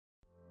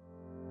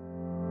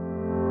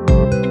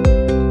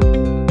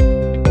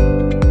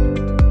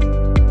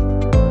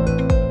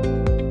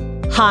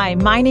Hi,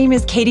 my name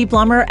is Katie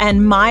Blummer,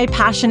 and my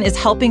passion is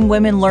helping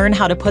women learn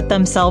how to put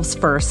themselves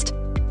first.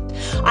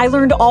 I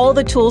learned all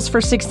the tools for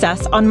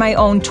success on my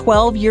own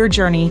 12-year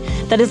journey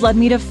that has led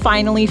me to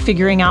finally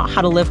figuring out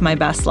how to live my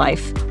best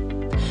life.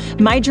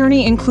 My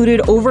journey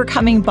included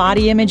overcoming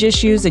body image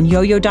issues and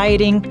yo-yo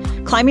dieting,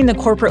 climbing the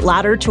corporate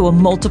ladder to a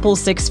multiple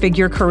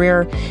six-figure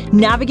career,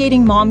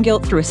 navigating mom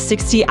guilt through a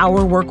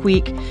 60-hour work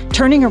week,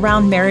 turning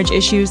around marriage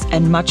issues,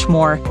 and much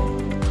more.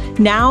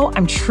 Now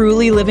I'm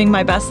truly living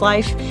my best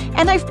life,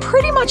 and I've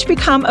pretty much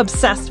become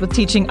obsessed with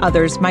teaching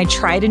others my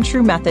tried and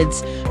true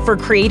methods for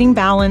creating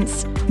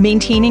balance,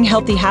 maintaining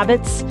healthy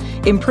habits,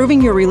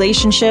 improving your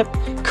relationship,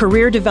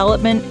 career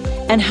development,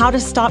 and how to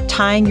stop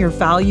tying your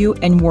value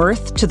and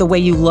worth to the way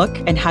you look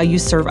and how you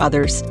serve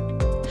others.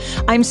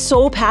 I'm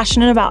so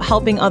passionate about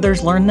helping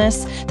others learn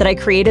this that I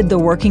created the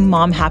Working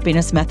Mom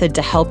Happiness Method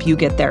to help you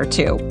get there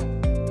too.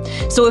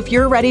 So if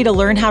you're ready to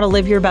learn how to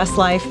live your best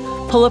life,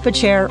 pull up a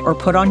chair or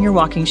put on your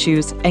walking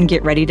shoes and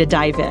get ready to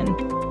dive in.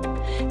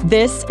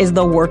 This is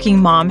the Working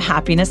Mom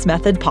Happiness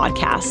Method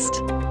podcast.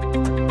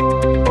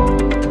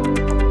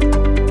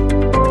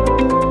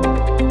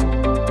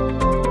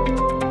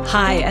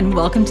 Hi, and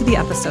welcome to the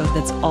episode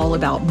that's all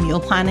about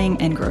meal planning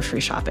and grocery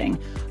shopping.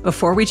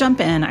 Before we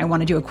jump in, I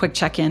want to do a quick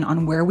check-in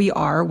on where we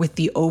are with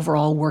the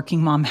overall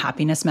Working Mom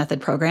Happiness Method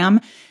program,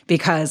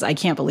 because I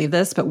can't believe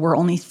this, but we're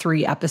only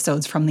 3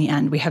 episodes from the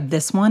end. We have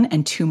this one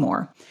and 2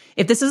 more.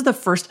 If this is the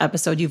first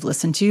episode you've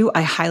listened to,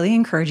 I highly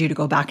encourage you to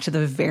go back to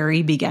the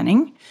very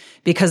beginning,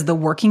 because the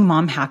Working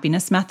Mom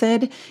Happiness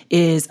Method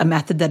is a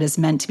method that is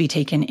meant to be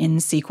taken in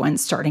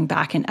sequence starting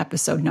back in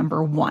episode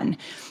number 1.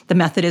 The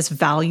method is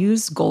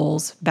values,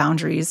 goals,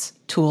 boundaries,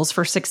 tools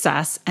for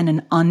success, and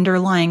an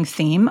underlying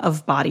theme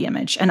of body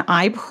image. And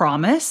I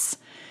promise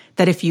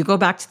that if you go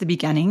back to the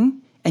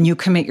beginning and you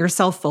commit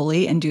yourself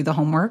fully and do the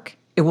homework,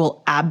 it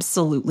will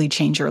absolutely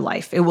change your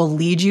life. It will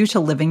lead you to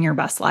living your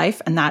best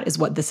life. And that is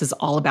what this is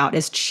all about.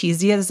 As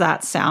cheesy as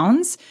that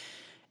sounds,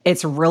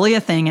 it's really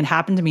a thing. It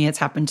happened to me. It's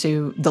happened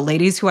to the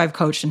ladies who I've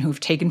coached and who've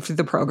taken through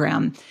the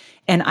program.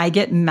 And I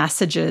get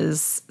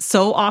messages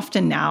so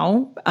often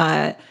now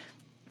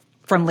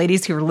from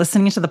ladies who are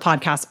listening to the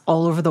podcast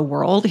all over the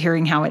world,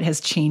 hearing how it has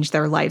changed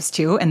their lives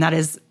too. And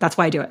that's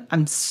why I do it.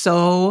 I'm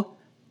so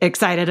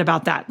excited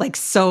about that. Like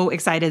so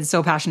excited,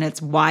 so passionate.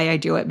 It's why I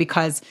do it,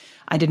 because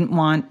I didn't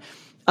want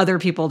other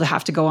people to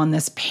have to go on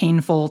this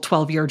painful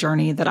 12-year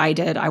journey that I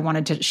did. I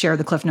wanted to share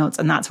the Cliff Notes,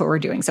 and that's what we're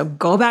doing. So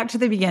go back to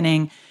the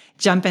beginning,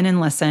 jump in and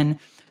listen.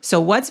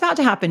 So what's about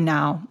to happen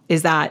now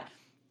is that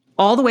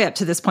all the way up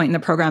to this point in the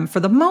program, for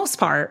the most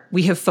part,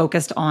 we have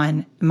focused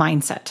on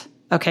mindset.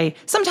 Okay,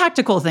 some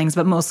tactical things,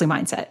 but mostly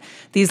mindset.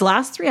 These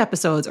last 3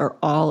 episodes are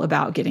all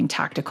about getting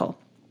tactical.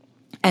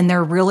 And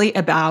they're really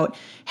about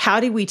how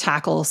do we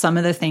tackle some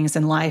of the things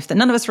in life that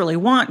none of us really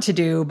want to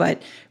do,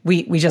 but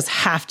we just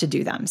have to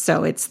do them.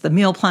 So it's the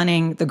meal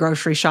planning, the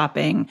grocery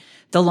shopping,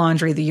 the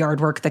laundry, the yard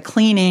work, the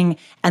cleaning.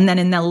 And then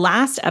in the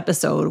last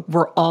episode,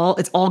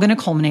 it's all going to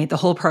culminate, the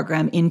whole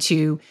program,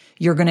 into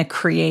you're going to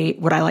create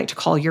what I like to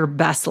call your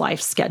best life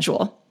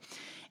schedule.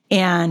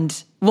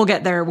 And we'll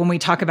get there when we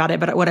talk about it.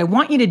 But what I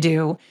want you to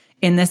do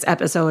in this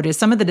episode is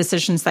some of the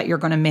decisions that you're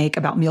going to make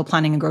about meal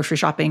planning and grocery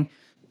shopping,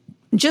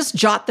 just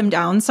jot them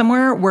down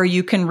somewhere where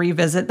you can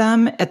revisit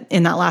them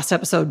in that last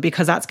episode,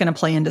 because that's going to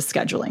play into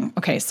scheduling.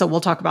 Okay, so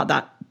we'll talk about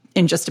that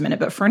in just a minute.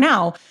 But for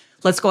now,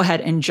 let's go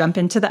ahead and jump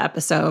into the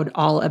episode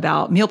all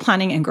about meal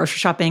planning and grocery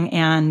shopping.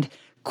 And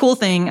cool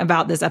thing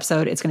about this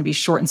episode, it's going to be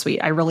short and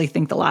sweet. I really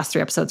think the last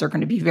 3 episodes are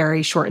going to be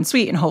very short and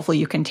sweet, and hopefully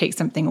you can take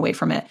something away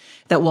from it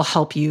that will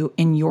help you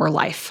in your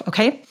life,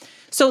 okay?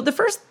 So the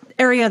first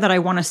area that I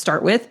want to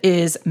start with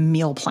is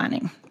meal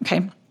planning,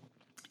 okay?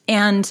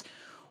 And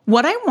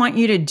what I want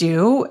you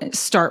to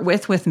start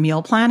with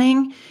meal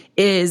planning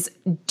is,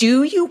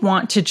 do you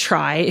want to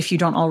try, if you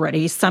don't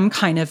already, some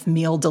kind of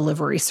meal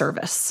delivery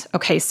service?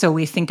 Okay, so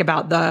we think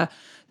about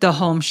the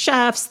home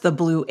chefs, the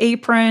Blue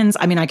Aprons.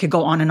 I mean, I could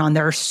go on and on.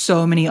 There are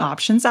so many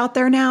options out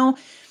there now.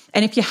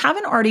 And if you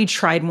haven't already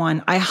tried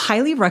one, I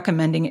highly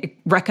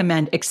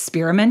recommend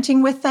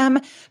experimenting with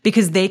them,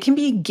 because they can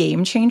be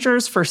game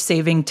changers for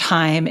saving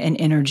time and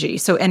energy.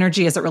 So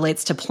energy as it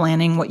relates to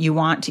planning what you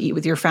want to eat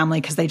with your family,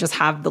 because they just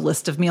have the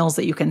list of meals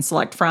that you can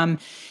select from.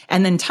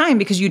 And then time,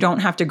 because you don't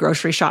have to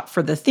grocery shop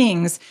for the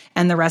things,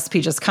 and the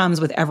recipe just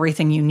comes with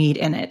everything you need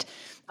in it.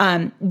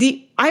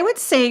 I would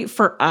say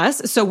for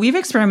us, so we've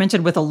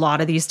experimented with a lot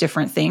of these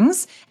different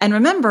things. And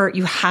remember,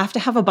 you have to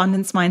have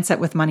abundance mindset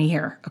with money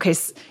here. Okay.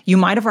 So you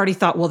might have already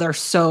thought, well, they're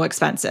so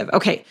expensive.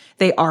 Okay.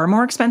 They are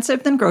more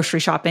expensive than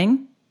grocery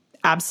shopping.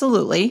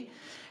 Absolutely.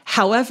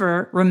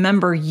 However,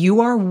 remember,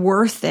 you are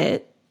worth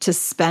it to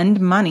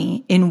spend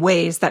money in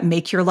ways that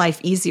make your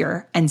life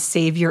easier and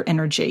save your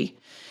energy,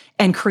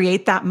 and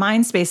create that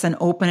mind space and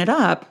open it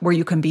up where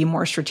you can be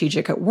more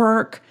strategic at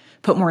work,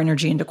 put more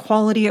energy into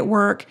quality at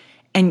work.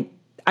 And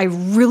I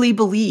really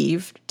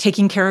believe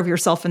taking care of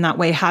yourself in that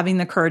way, having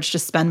the courage to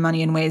spend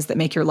money in ways that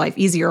make your life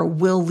easier,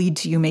 will lead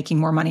to you making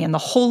more money. And the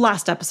whole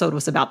last episode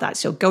was about that.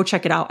 So go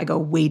check it out. I go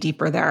way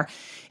deeper there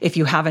if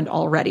you haven't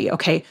already.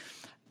 Okay.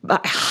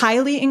 But I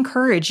highly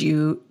encourage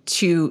you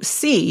to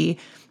see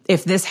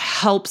if this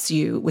helps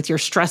you with your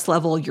stress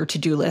level, your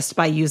to-do list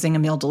by using a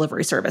meal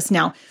delivery service.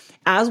 Now,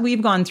 as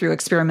we've gone through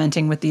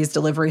experimenting with these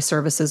delivery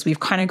services, we've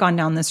kind of gone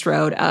down this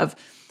road of,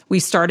 we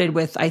started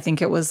with, I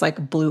think it was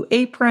like Blue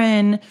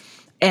Apron,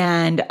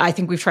 and I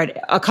think we've tried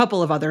a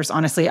couple of others.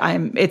 Honestly,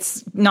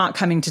 it's not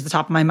coming to the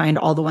top of my mind,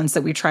 all the ones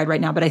that we've tried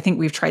right now, but I think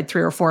we've tried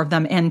 3 or 4 of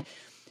them. And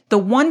the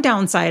one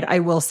downside I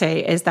will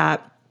say is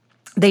that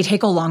they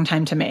take a long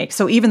time to make.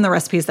 So even the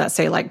recipes that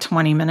say like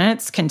 20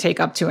 minutes can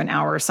take up to an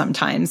hour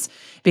sometimes,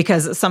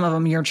 because some of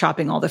them you're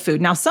chopping all the food.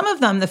 Now, some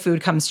of them, the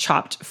food comes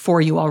chopped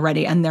for you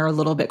already, and they're a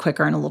little bit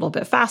quicker and a little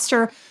bit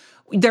faster.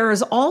 There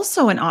is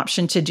also an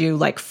option to do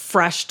like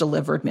fresh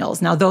delivered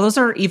meals. Now, those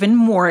are even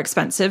more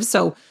expensive.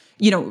 So,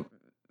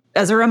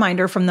 as a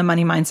reminder from the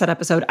Money Mindset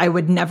episode, I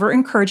would never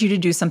encourage you to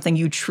do something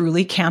you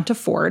truly can't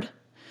afford.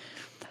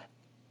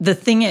 The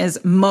thing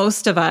is,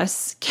 most of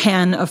us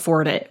can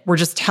afford it. We're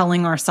just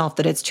telling ourselves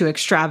that it's too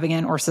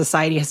extravagant, or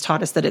society has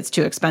taught us that it's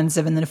too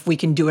expensive. And that if we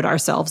can do it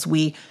ourselves,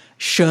 we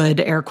should,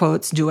 air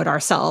quotes, do it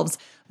ourselves.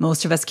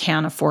 Most of us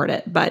can afford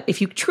it. But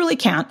if you truly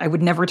can't, I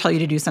would never tell you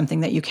to do something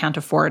that you can't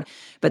afford.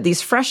 But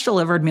these fresh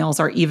delivered meals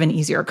are even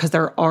easier because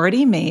they're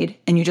already made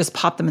and you just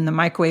pop them in the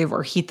microwave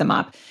or heat them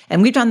up.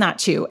 And we've done that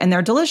too. And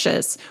they're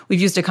delicious.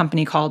 We've used a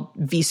company called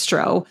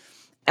Vistro.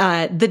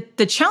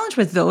 The challenge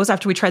with those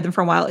after we tried them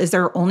for a while is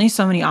there are only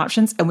so many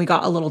options, and we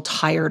got a little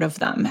tired of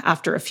them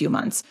after a few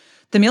months.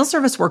 The meal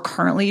service we're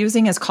currently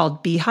using is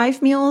called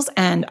Beehive Meals,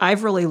 and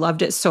I've really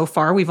loved it so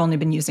far. We've only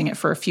been using it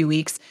for a few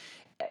weeks.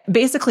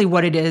 Basically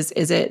what it is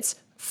it's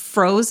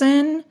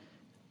frozen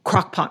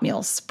crock-pot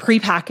meals,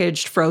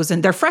 prepackaged,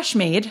 frozen. They're fresh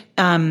made,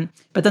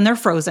 but then they're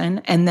frozen,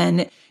 and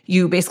then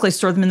you basically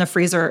store them in the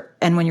freezer,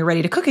 and when you're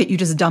ready to cook it, you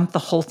just dump the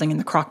whole thing in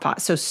the crock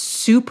pot. So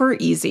super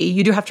easy.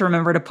 You do have to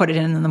remember to put it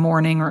in the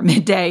morning or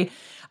midday,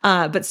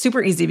 but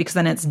super easy because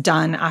then it's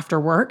done after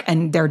work,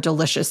 and they're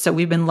delicious. So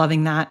we've been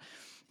loving that.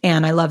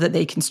 And I love that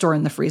they can store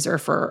in the freezer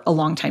for a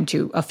long time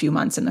too, a few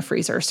months in the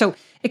freezer. So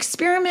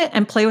experiment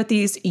and play with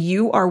these.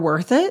 You are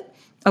worth it.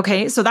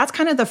 Okay, so that's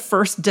kind of the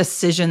first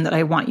decision that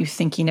I want you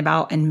thinking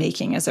about and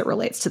making as it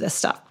relates to this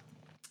stuff.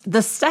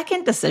 The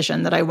second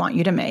decision that I want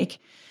you to make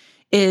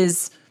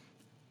is,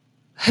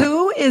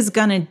 who is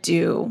going to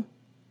do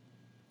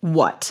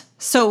what?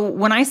 So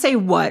when I say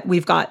what,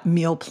 we've got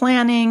meal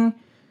planning,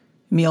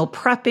 meal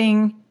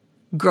prepping,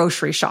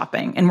 grocery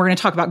shopping. And we're going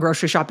to talk about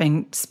grocery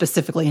shopping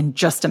specifically in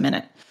just a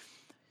minute.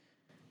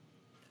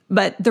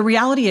 But the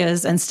reality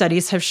is, and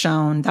studies have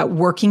shown, that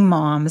working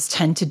moms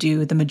tend to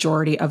do the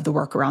majority of the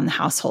work around the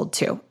household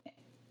too,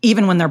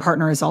 even when their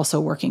partner is also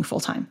working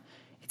full-time.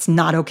 It's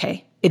not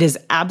okay. It is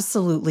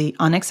absolutely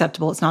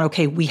unacceptable. It's not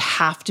okay. We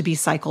have to be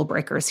cycle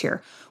breakers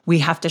here. We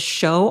have to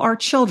show our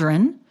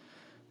children,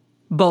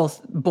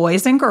 both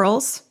boys and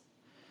girls,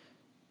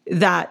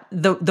 that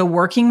the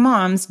working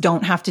moms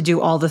don't have to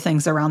do all the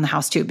things around the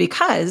house too,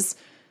 because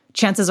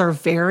chances are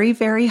very,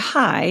 very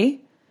high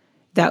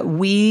that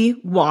we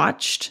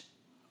watched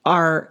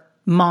our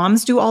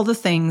moms do all the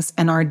things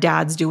and our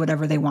dads do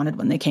whatever they wanted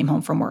when they came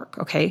home from work,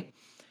 okay?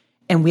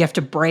 And we have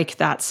to break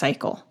that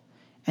cycle.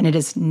 And it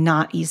is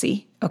not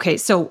easy. Okay,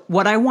 so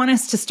what I want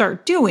us to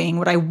start doing,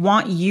 what I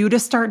want you to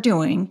start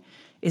doing,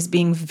 is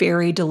being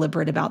very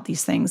deliberate about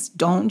these things.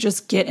 Don't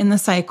just get in the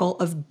cycle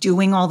of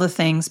doing all the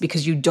things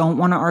because you don't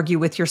want to argue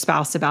with your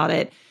spouse about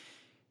it.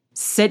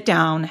 Sit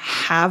down,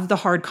 have the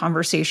hard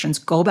conversations,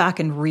 go back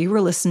and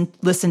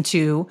listen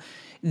to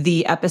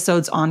the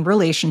episodes on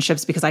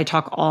relationships, because I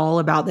talk all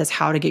about this,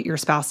 how to get your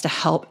spouse to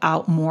help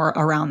out more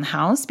around the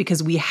house,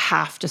 because we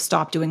have to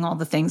stop doing all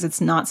the things.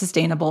 It's not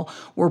sustainable.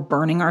 We're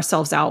burning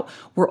ourselves out.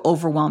 We're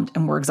overwhelmed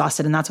and we're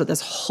exhausted. And that's what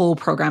this whole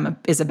program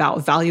is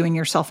about, valuing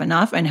yourself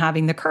enough and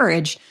having the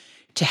courage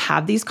to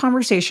have these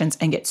conversations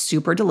and get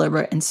super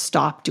deliberate and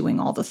stop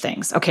doing all the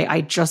things. Okay, I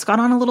just got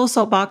on a little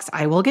soapbox.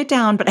 I will get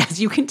down, but as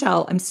you can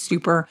tell, I'm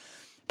super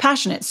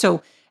passionate.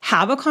 So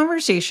have a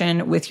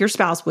conversation with your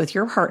spouse, with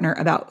your partner,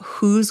 about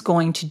who's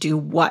going to do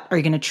what. Are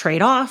you going to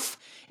trade off?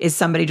 Is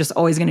somebody just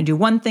always going to do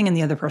one thing and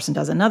the other person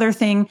does another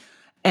thing?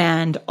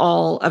 And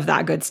all of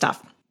that good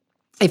stuff.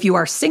 If you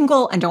are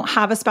single and don't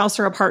have a spouse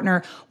or a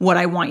partner, what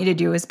I want you to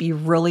do is be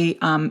really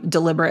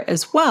deliberate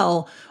as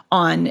well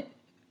on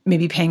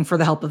maybe paying for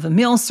the help of a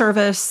meal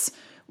service.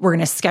 We're going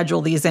to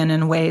schedule these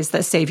in ways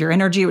that save your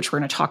energy, which we're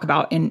going to talk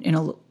about in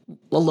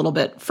a little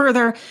bit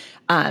further.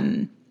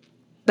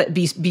 But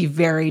be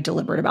very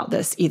deliberate about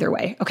this either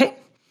way, okay?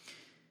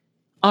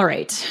 All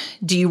right.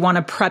 Do you want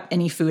to prep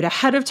any food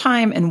ahead of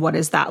time? And what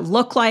does that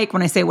look like?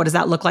 When I say what does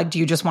that look like, do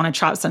you just want to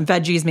chop some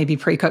veggies, maybe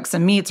pre-cook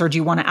some meats, or do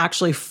you want to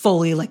actually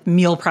fully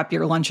meal prep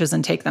your lunches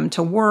and take them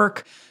to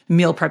work,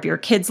 meal prep your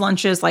kids'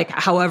 lunches,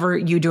 however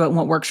you do it and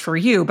what works for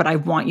you? But I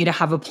want you to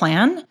have a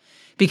plan,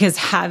 because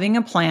having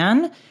a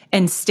plan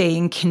and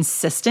staying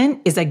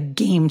consistent is a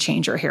game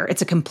changer here.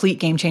 It's a complete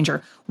game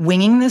changer.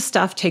 Winging this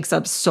stuff takes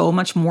up so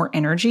much more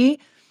energy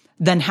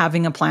than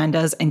having a plan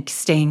does, and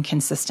staying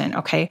consistent,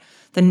 okay?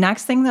 The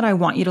next thing that I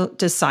want you to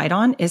decide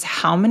on is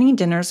how many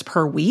dinners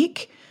per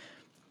week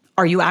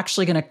are you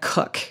actually going to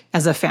cook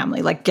as a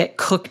family, like get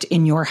cooked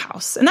in your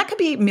house? And that could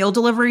be meal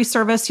delivery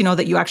service,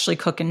 that you actually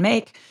cook and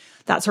make,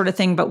 that sort of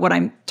thing. But what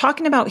I'm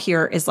talking about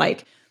here is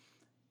like,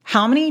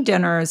 how many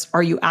dinners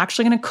are you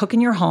actually going to cook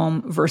in your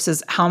home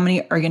versus how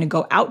many are going to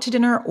go out to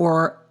dinner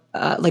or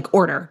like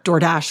order,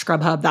 DoorDash,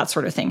 Grubhub, that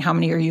sort of thing? How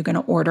many are you going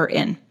to order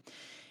in?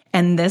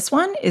 And this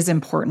one is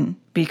important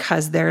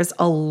because there's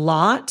a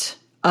lot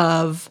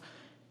of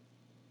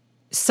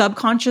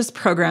subconscious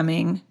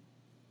programming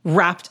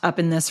wrapped up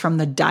in this from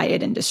the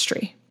diet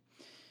industry.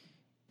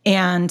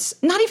 And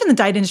not even the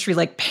diet industry,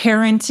 like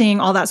parenting,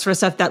 all that sort of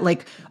stuff, that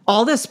like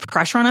all this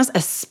pressure on us,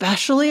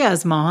 especially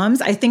as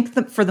moms. I think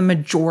that for the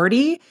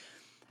majority,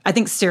 I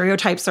think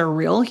stereotypes are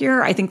real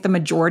here. I think the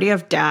majority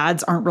of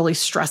dads aren't really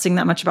stressing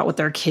that much about what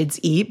their kids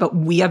eat, but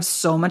we have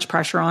so much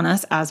pressure on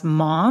us as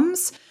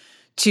moms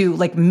to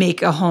like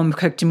make a home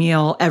cooked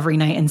meal every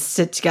night and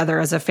sit together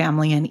as a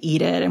family and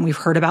eat it. And we've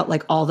heard about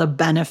like all the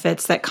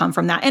benefits that come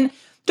from that. And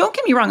don't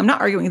get me wrong, I'm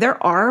not arguing.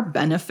 There are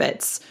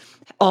benefits,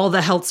 all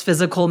the healths,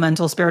 physical,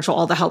 mental, spiritual,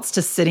 all the healths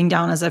to sitting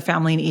down as a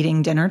family and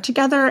eating dinner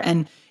together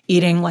and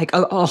eating like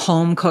a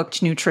home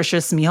cooked,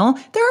 nutritious meal.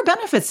 There are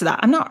benefits to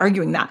that. I'm not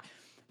arguing that.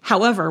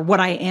 However, what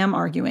I am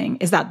arguing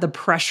is that the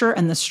pressure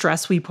and the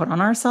stress we put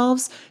on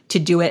ourselves to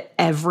do it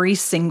every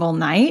single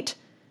night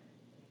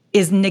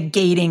is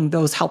negating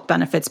those health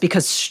benefits,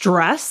 because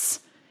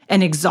stress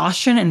and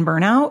exhaustion and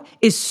burnout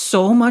is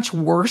so much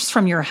worse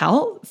for your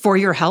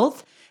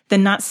health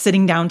than not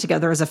sitting down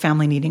together as a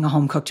family and eating a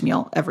home cooked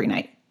meal every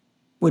night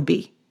would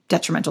be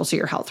detrimental to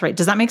your health, right?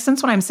 Does that make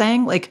sense what I'm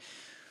saying? Like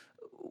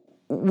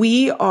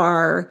we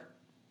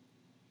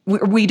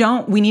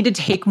need to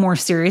take more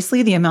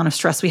seriously the amount of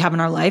stress we have in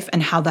our life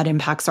and how that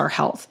impacts our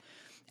health.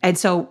 And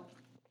so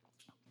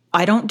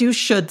I don't do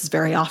shoulds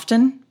very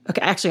often.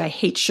 Okay, actually I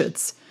hate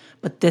shoulds,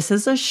 but this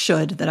is a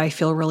should that I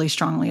feel really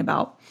strongly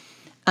about.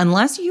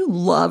 Unless you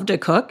love to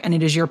cook and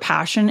it is your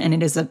passion and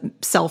it is a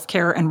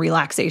self-care and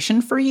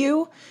relaxation for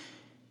you,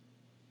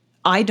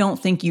 I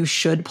don't think you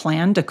should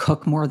plan to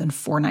cook more than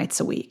 4 nights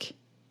a week.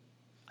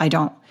 I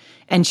don't.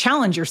 And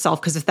challenge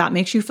yourself, because if that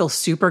makes you feel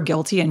super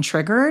guilty and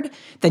triggered,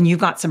 then you've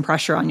got some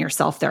pressure on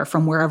yourself there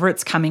from wherever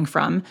it's coming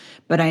from.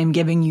 But I am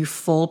giving you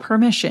full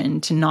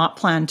permission to not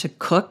plan to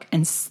cook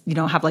and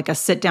have like a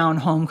sit-down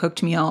home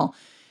cooked meal.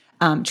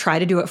 Try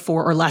to do it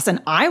 4 or less.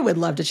 And I would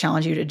love to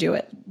challenge you to do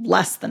it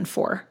less than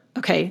 4.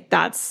 Okay,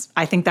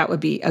 I think that would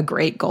be a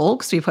great goal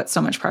because we put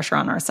so much pressure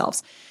on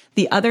ourselves.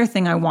 The other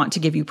thing I want to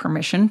give you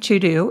permission to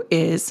do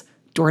is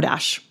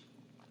DoorDash.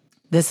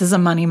 This is a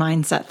money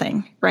mindset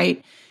thing,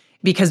 right?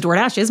 Because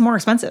DoorDash is more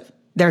expensive.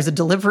 There's a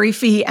delivery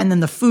fee and then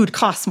the food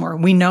costs more.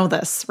 We know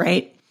this,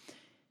 right?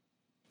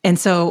 And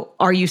so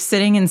are you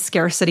sitting in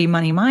scarcity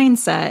money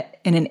mindset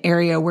in an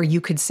area where you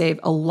could save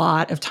a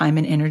lot of time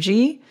and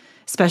energy,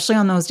 especially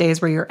on those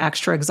days where you're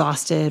extra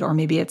exhausted, or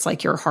maybe it's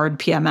like your hard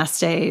PMS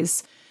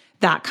days,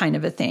 that kind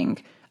of a thing.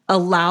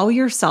 Allow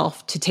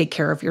yourself to take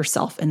care of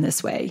yourself in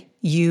this way.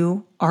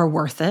 You are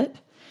worth it.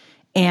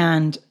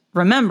 And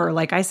remember,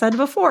 like I said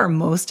before,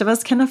 most of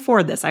us can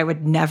afford this. I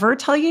would never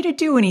tell you to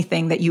do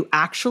anything that you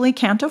actually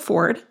can't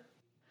afford.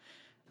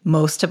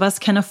 Most of us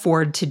can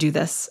afford to do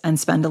this and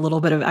spend a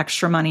little bit of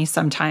extra money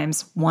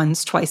sometimes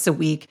once, twice a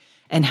week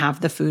and have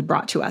the food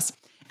brought to us.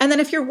 And then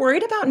if you're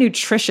worried about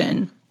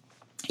nutrition,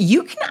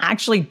 you can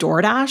actually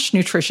DoorDash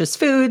nutritious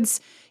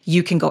foods.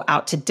 You can go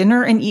out to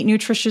dinner and eat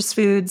nutritious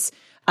foods.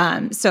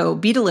 So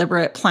be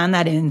deliberate, plan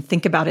that in,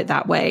 think about it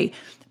that way,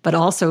 but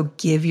also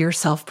give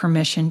yourself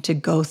permission to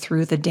go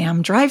through the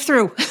damn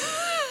drive-through,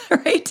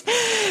 right?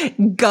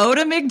 Go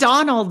to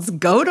McDonald's,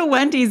 go to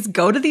Wendy's,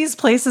 go to these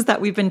places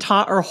that we've been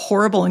taught are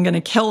horrible and going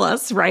to kill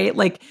us, right?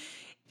 Like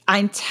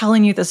I'm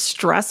telling you, the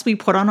stress we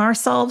put on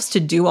ourselves to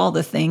do all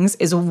the things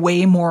is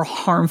way more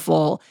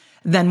harmful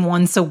than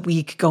once a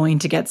week going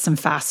to get some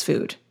fast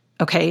food,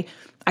 okay?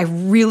 I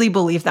really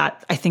believe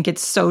that. I think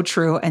it's so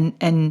true.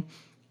 And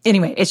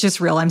anyway, it's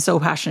just real. I'm so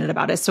passionate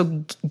about it.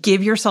 So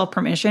give yourself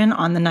permission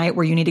on the night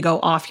where you need to go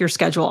off your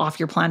schedule, off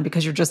your plan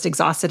because you're just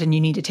exhausted and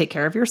you need to take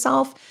care of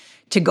yourself,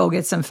 to go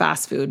get some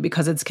fast food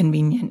because it's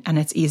convenient and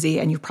it's easy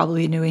and you've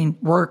probably been doing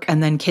work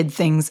and then kid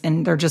things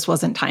and there just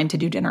wasn't time to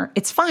do dinner.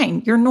 It's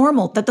fine. You're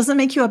normal. That doesn't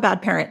make you a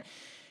bad parent.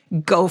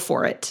 Go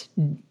for it.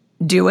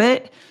 Do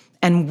it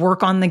and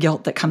work on the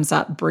guilt that comes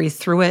up. Breathe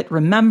through it.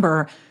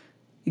 Remember,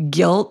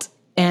 guilt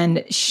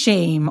and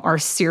shame are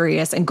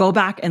serious. And go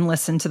back and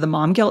listen to the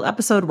mom guilt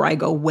episode where I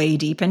go way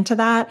deep into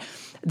that.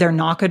 They're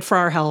not good for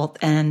our health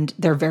and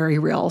they're very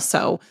real.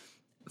 So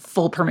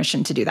full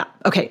permission to do that.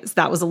 Okay, so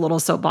that was a little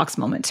soapbox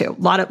moment too.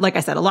 Like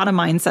I said, a lot of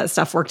mindset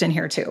stuff worked in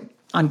here too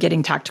on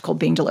getting tactical,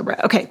 being deliberate.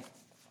 Okay,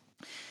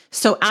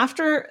 so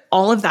after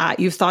all of that,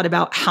 you've thought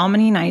about how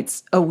many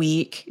nights a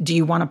week do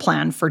you want to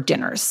plan for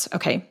dinners,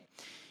 okay?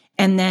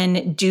 And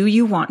then do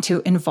you want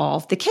to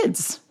involve the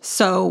kids?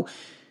 So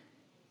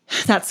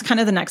that's kind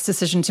of the next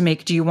decision to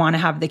make. Do you want to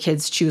have the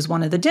kids choose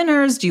one of the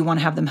dinners? Do you want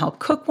to have them help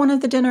cook one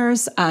of the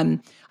dinners?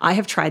 I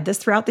have tried this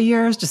throughout the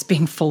years, just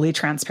being fully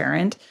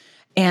transparent.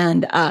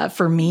 And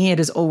for me, it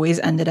has always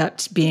ended up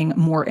being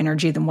more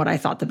energy than what I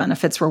thought the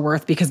benefits were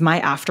worth, because my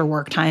after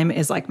work time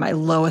is like my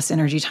lowest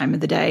energy time of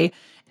the day.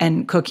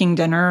 And cooking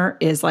dinner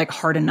is like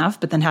hard enough,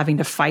 but then having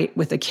to fight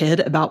with a kid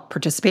about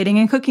participating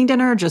in cooking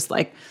dinner just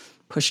like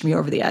pushed me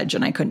over the edge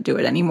and I couldn't do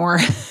it anymore.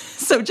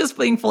 So just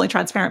being fully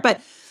transparent.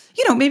 But,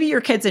 maybe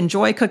your kids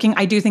enjoy cooking.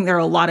 I do think there are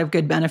a lot of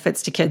good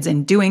benefits to kids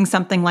in doing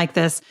something like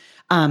this.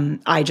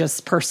 I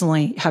just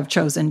personally have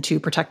chosen to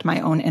protect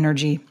my own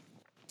energy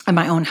and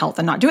my own health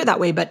and not do it that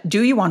way. But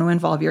do you want to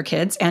involve your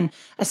kids? And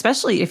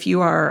especially if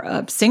you are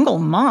a single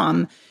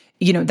mom,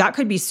 that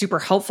could be super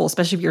helpful,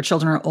 especially if your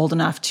children are old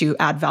enough to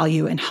add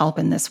value and help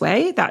in this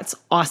way. That's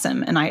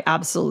awesome. And I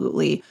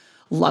absolutely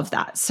love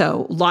that.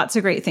 So lots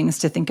of great things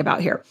to think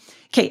about here.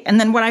 Okay. And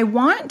then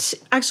let's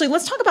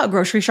talk about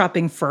grocery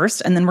shopping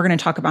first. And then we're going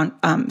to talk about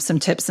some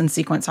tips and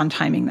sequence on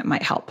timing that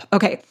might help.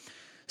 Okay.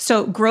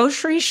 So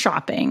grocery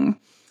shopping,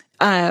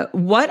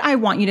 what I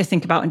want you to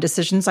think about and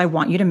decisions I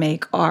want you to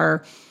make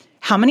are,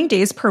 how many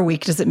days per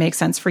week does it make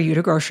sense for you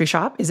to grocery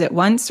shop? Is it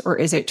once or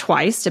is it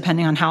twice,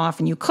 depending on how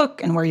often you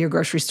cook and where your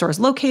grocery store is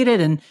located?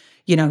 And,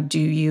 do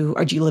you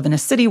live in a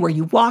city where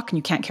you walk and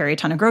you can't carry a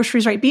ton of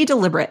groceries, right? Be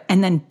deliberate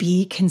and then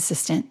be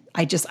consistent.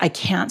 I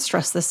can't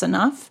stress this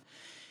enough.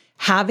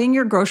 Having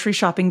your grocery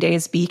shopping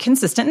days be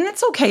consistent. And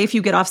it's okay if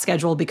you get off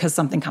schedule because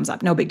something comes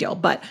up, no big deal,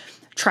 but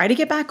try to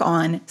get back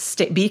on,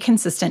 be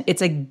consistent.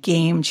 It's a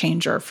game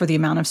changer for the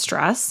amount of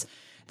stress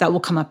that will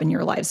come up in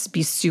your lives.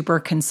 Be super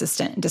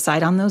consistent,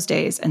 decide on those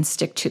days and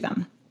stick to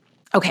them.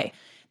 Okay.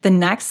 The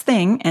next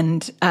thing,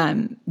 and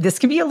this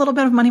can be a little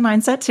bit of money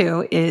mindset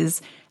too,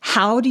 is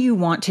how do you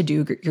want to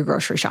do your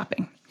grocery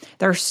shopping?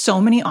 There are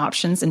so many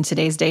options in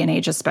today's day and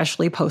age,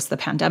 especially post the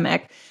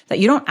pandemic, that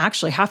you don't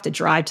actually have to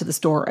drive to the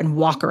store and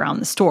walk around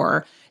the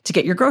store to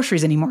get your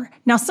groceries anymore.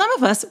 Now, some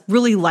of us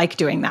really like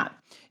doing that.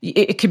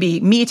 It could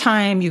be me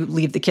time. You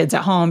leave the kids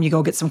at home, you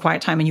go get some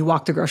quiet time and you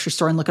walk the grocery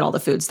store and look at all the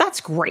foods.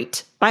 That's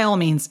great. By all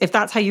means, if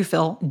that's how you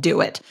feel, do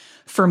it.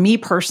 For me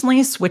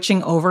personally,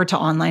 switching over to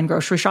online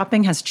grocery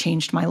shopping has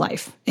changed my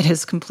life. It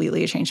has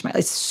completely changed my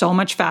life. It's so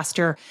much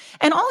faster.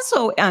 And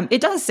also,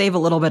 it does save a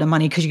little bit of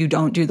money because you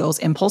don't do those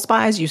impulse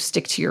buys. You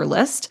stick to your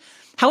list.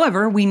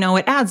 However, we know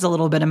it adds a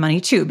little bit of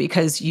money too,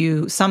 because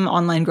some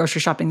online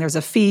grocery shopping, there's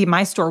a fee.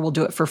 My store will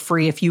do it for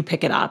free if you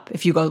pick it up,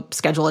 if you go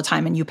schedule a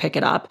time and you pick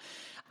it up.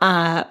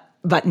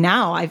 But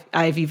now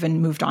I've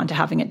even moved on to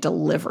having it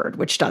delivered,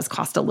 which does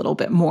cost a little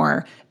bit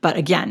more. But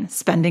again,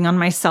 spending on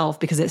myself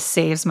because it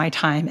saves my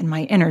time and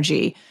my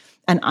energy.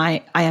 And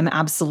I am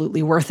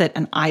absolutely worth it.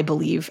 And I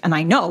believe, and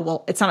I know,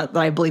 well, it's not that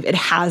I believe, it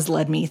has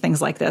led me,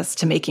 things like this,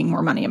 to making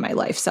more money in my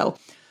life. So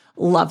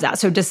love that.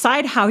 So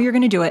decide how you're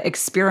going to do it,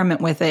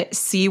 experiment with it,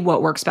 see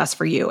what works best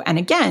for you. And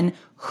again,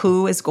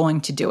 who is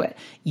going to do it?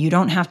 You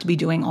don't have to be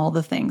doing all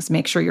the things.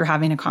 Make sure you're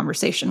having a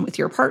conversation with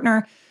your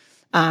partner,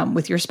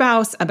 with your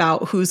spouse,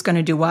 about who's going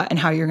to do what and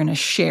how you're going to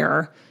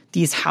share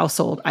these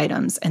household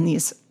items and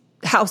these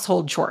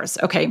household chores.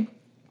 Okay.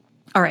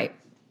 All right.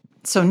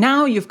 So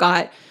now you've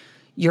got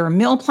your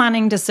meal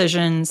planning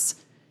decisions.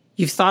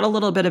 You've thought a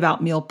little bit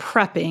about meal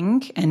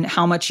prepping and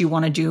how much you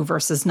want to do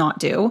versus not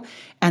do.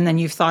 And then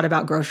you've thought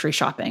about grocery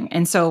shopping.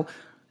 And so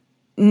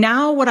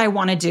now what I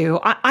want to do,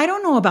 I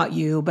don't know about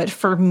you, but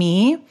for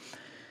me,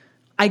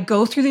 I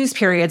go through these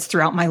periods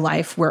throughout my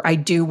life where I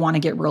do want to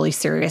get really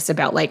serious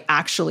about like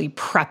actually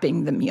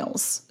prepping the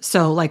meals.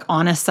 So like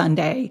on a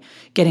Sunday,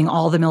 getting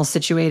all the meals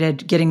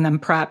situated, getting them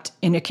prepped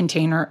in a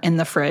container in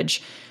the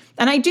fridge.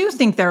 And I do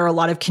think there are a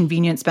lot of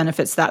convenience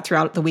benefits that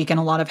throughout the week and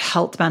a lot of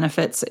health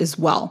benefits as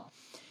well.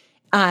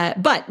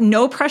 But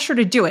no pressure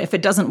to do it if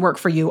it doesn't work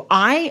for you.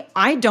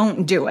 I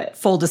don't do it,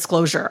 full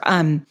disclosure.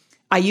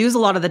 I use a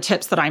lot of the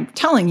tips that I'm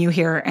telling you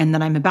here and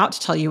that I'm about to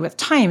tell you with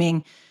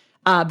timing.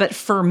 But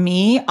for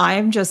me,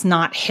 I've just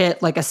not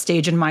hit like a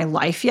stage in my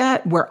life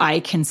yet where I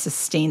can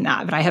sustain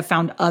that. But I have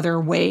found other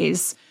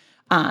ways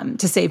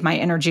to save my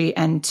energy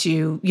and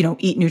to,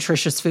 eat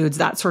nutritious foods,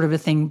 that sort of a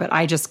thing. But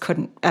I just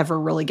couldn't ever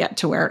really get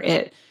to where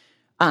it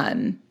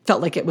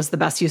felt like it was the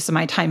best use of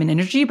my time and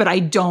energy. But I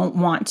don't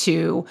want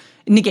to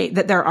negate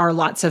that there are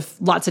lots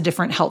of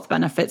different health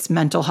benefits,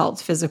 mental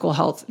health, physical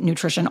health,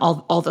 nutrition,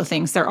 all the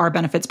things. There are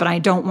benefits, but I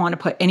don't want to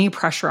put any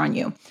pressure on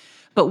you.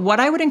 But what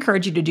I would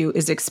encourage you to do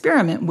is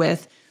experiment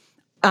with,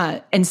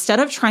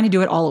 instead of trying to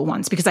do it all at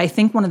once, because I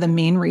think one of the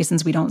main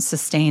reasons we don't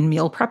sustain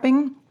meal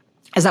prepping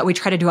is that we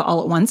try to do it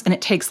all at once and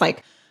it takes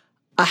like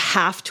a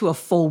half to a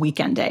full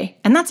weekend day.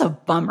 And that's a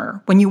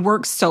bummer when you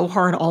work so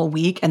hard all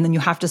week and then you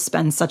have to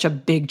spend such a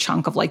big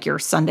chunk of like your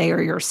Sunday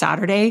or your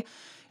Saturday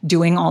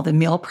doing all the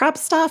meal prep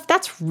stuff.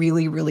 That's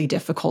really, really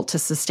difficult to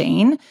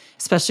sustain,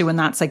 especially when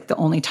that's like the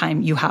only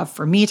time you have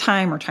for me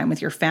time or time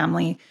with your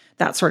family,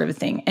 that sort of a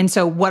thing. And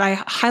so what I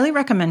highly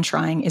recommend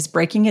trying is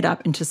breaking it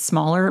up into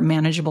smaller,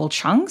 manageable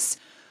chunks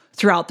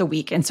throughout the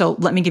week. And so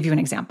let me give you an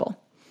example.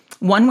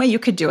 One way you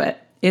could do it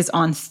is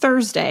on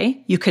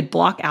Thursday, you could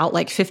block out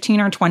like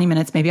 15 or 20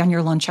 minutes, maybe on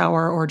your lunch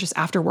hour or just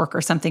after work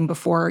or something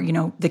before,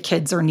 the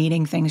kids are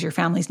needing things, your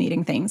family's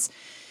needing things.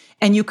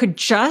 And you could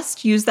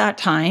just use that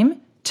time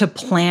to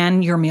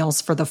plan your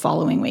meals for the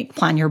following week.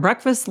 Plan your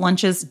breakfast,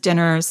 lunches,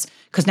 dinners,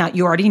 because now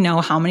you already know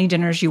how many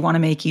dinners you want to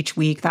make each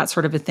week, that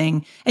sort of a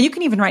thing. And you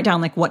can even write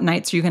down like what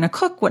nights are you going to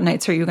cook, what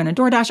nights are you going to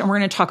DoorDash, and we're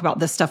going to talk about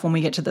this stuff when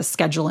we get to the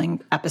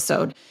scheduling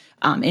episode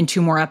in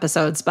 2 more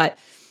episodes. But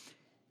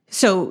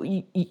so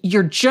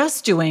you're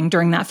just doing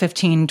during that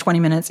 15, 20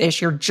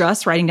 minutes-ish, you're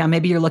just writing down,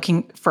 maybe you're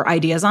looking for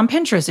ideas on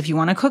Pinterest if you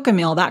want to cook a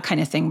meal, that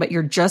kind of thing, but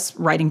you're just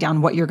writing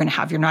down what you're going to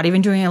have. You're not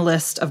even doing a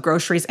list of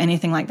groceries,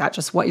 anything like that,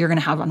 just what you're going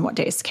to have on what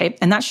days, okay?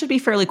 And that should be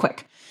fairly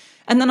quick.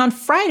 And then on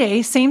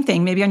Friday, same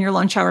thing, maybe on your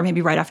lunch hour,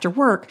 maybe right after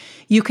work,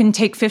 you can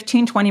take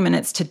 15, 20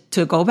 minutes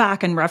to go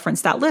back and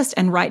reference that list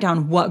and write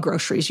down what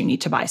groceries you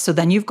need to buy. So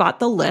then you've got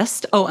the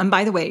list. Oh, and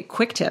by the way,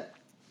 quick tip.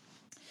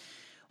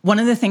 One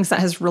of the things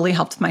that has really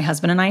helped my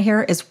husband and I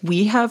here is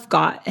we have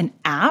got an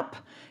app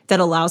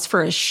that allows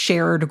for a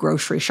shared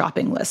grocery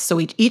shopping list. So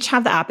we each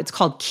have the app. It's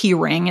called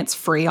Keyring. It's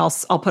free. I'll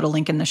put a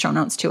link in the show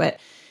notes to it.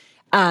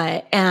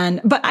 But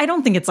I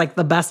don't think it's like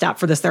the best app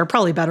for this. There are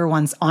probably better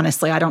ones.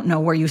 Honestly, I don't know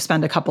where you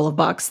spend a couple of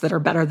bucks that are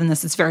better than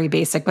this. It's very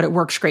basic, but it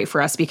works great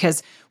for us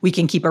because we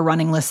can keep a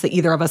running list that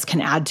either of us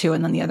can add to,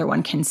 and then the other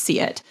one can see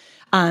it.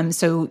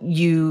 So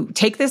you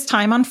take this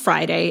time on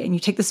Friday and you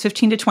take this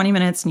 15 to 20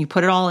 minutes and you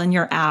put it all in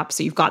your app.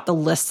 So you've got the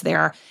list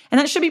there, and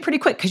that should be pretty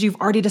quick because you've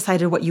already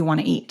decided what you want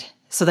to eat.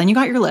 So then you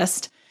got your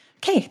list.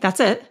 Okay, that's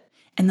it.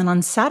 And then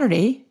on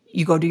Saturday,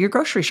 you go do your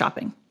grocery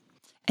shopping.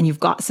 And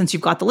since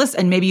you've got the list,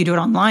 and maybe you do it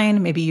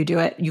online, maybe you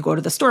go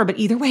to the store, but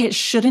either way, it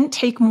shouldn't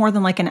take more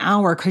than like an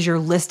hour because your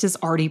list is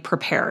already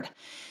prepared.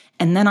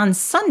 And then on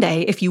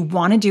Sunday, if you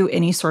want to do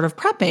any sort of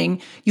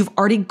prepping, you've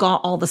already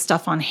got all the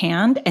stuff on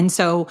hand. And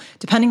so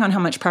depending on how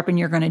much prepping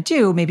you're going to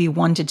do, maybe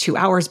 1 to 2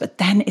 hours, but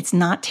then it's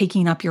not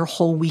taking up your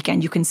whole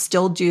weekend. You can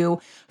still do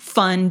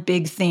fun,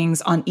 big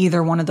things on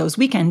either one of those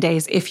weekend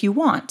days if you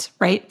want,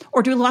 right?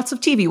 Or do lots of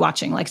TV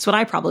watching, like it's what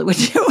I probably would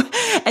do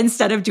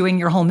instead of doing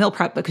your whole meal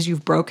prep because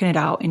you've broken it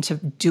out into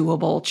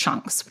doable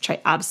chunks, which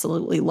I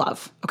absolutely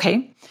love.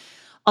 Okay.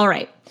 All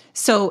right.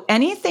 So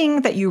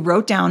anything that you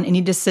wrote down, any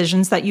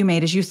decisions that you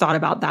made as you thought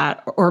about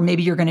that, or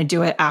maybe you're going to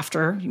do it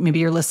after, maybe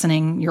you're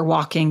listening, you're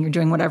walking, you're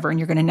doing whatever, and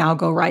you're going to now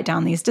go write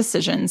down these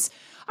decisions,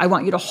 I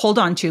want you to hold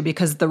on to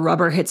because the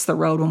rubber hits the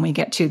road when we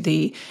get to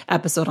the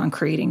episode on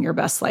creating your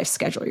best life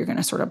schedule. You're going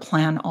to sort of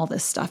plan all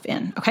this stuff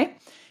in. Okay.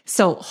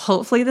 So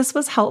hopefully this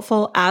was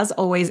helpful. As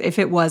always, if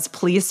it was,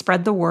 please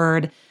spread the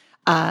word.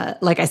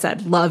 Like I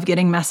said, love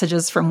getting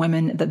messages from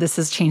women that this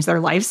has changed their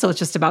lives. So it's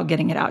just about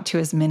getting it out to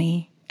as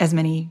many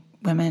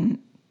women,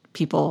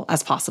 people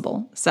as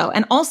possible. So,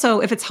 and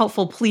also if it's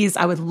helpful, please,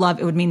 it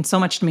would mean so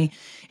much to me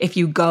if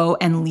you go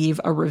and leave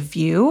a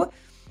review.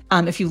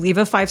 If you leave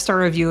a 5-star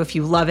review, if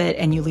you love it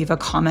and you leave a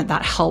comment,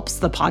 that helps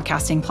the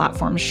podcasting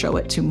platform show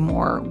it to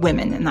more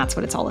women. And that's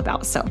what it's all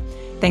about. So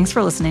thanks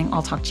for listening.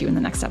 I'll talk to you in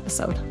the next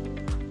episode.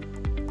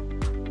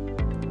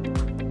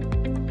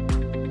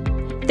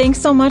 Thanks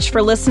so much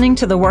for listening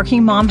to the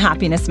Working Mom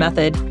Happiness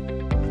Method.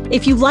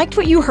 If you liked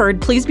what you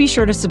heard, please be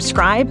sure to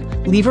subscribe,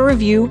 leave a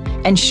review,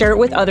 and share it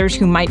with others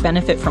who might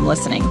benefit from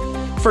listening.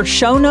 For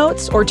show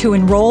notes or to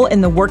enroll in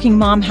the Working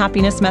Mom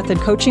Happiness Method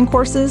coaching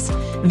courses,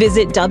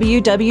 visit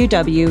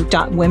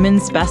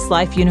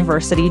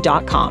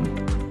www.womensbestlifeuniversity.com.